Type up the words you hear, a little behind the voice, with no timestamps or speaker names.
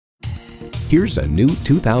Here's a new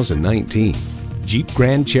 2019 Jeep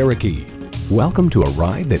Grand Cherokee. Welcome to a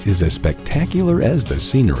ride that is as spectacular as the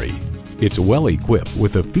scenery. It's well equipped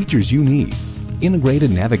with the features you need.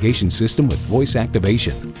 Integrated navigation system with voice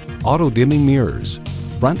activation, auto-dimming mirrors,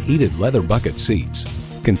 front heated leather bucket seats,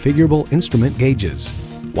 configurable instrument gauges,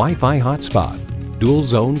 Wi-Fi hotspot, dual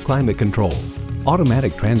zone climate control,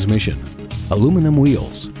 automatic transmission, aluminum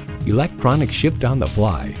wheels, electronic shift on the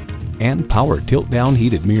fly, and power tilt-down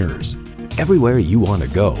heated mirrors. Everywhere you want to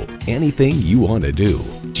go, anything you want to do,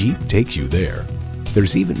 Jeep takes you there.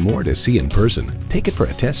 There's even more to see in person. Take it for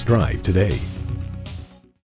a test drive today.